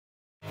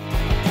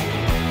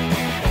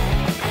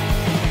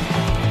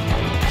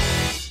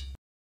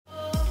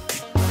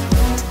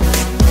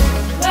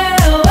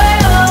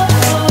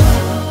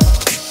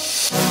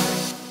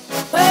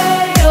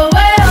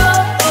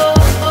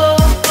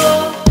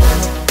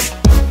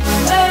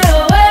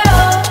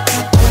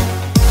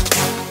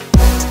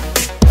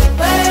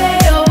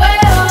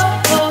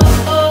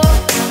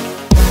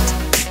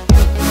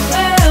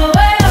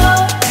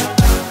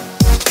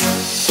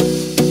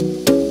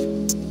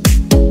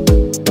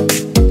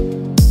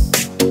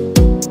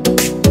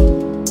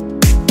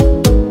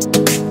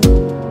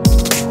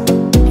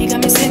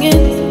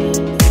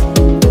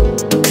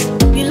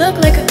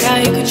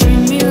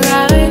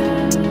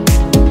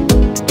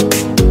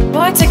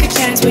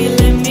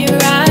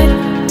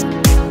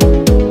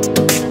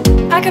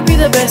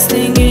the best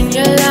thing in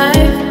your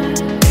life.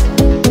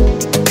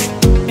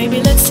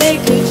 Maybe let's take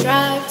a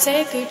drive,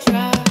 take a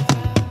drive.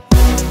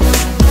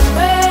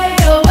 Way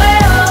oh, way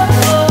oh,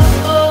 oh,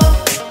 oh.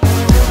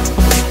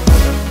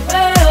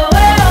 Way oh,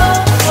 way oh,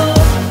 oh.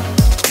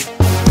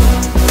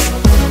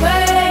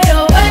 Way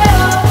oh, way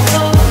oh,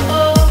 oh,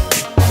 oh.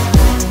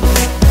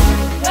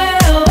 Way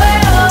oh, way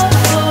oh,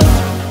 oh.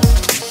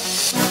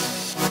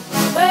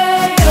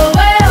 Way oh,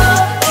 way oh,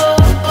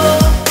 oh,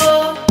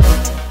 oh.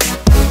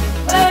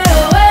 Way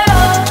oh, way oh,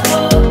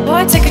 oh.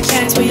 Boy, take a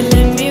chance, will you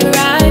let me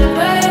ride?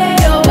 Way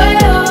oh, way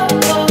oh,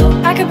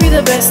 oh. I could be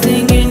the best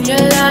thing in your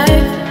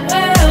life.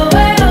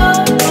 Way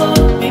oh,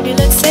 oh. Maybe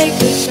let's take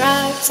a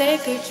drive,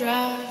 take a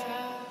drive.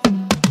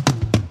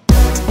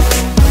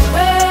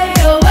 Way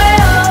oh, way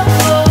oh,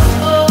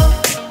 oh.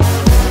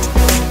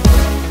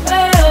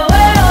 Way oh,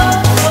 way oh,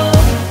 oh.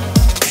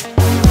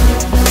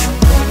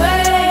 Way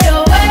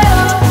oh, way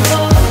oh,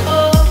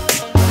 oh.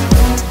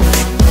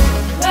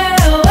 Way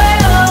oh, way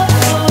oh,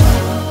 oh.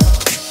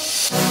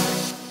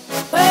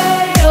 Way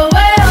oh,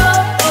 way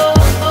oh,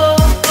 oh.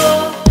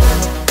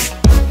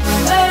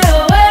 Way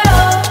oh, way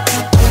oh.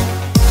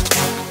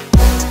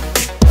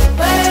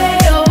 Way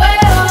oh, way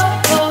oh,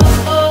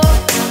 oh.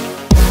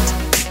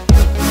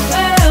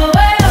 Way oh,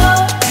 way oh.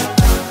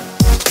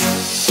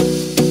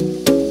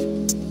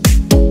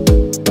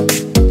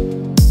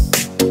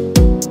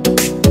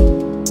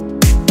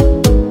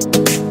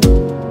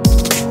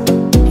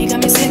 You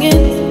got me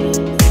singing.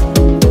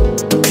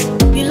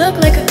 You look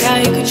like a guy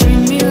who could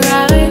treat me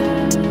right.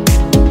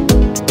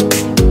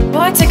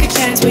 Boy, take a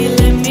chance, will you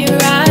let me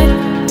ride?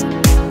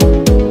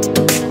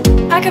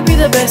 I could be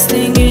the best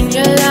thing in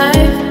your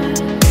life.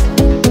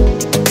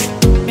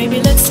 Maybe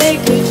let's take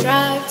a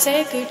drive,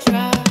 take a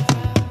drive.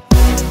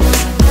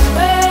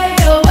 Way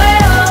oh, way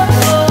oh,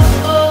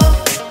 oh.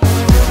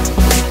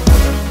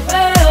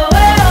 Way oh,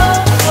 way oh,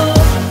 oh.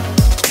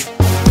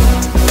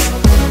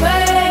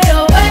 Way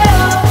oh, way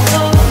oh,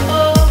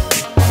 oh.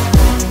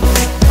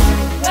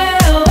 Way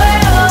oh, way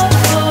oh,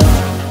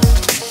 oh.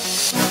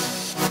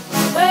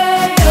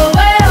 Way oh,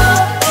 way oh,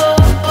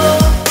 oh.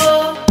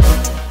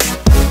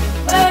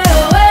 Way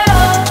oh, way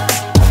oh.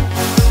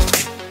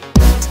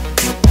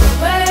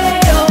 Way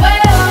oh, way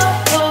oh,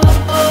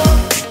 oh.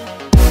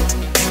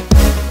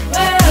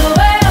 Way oh,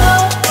 way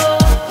oh.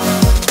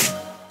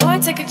 Boy,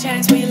 take a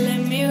chance, will you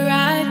let me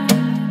ride?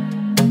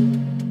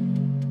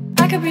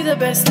 I could be the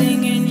best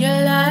thing in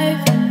your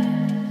life.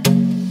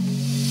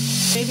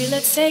 Baby,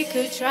 let's take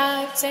a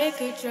drive, take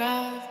a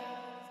drive.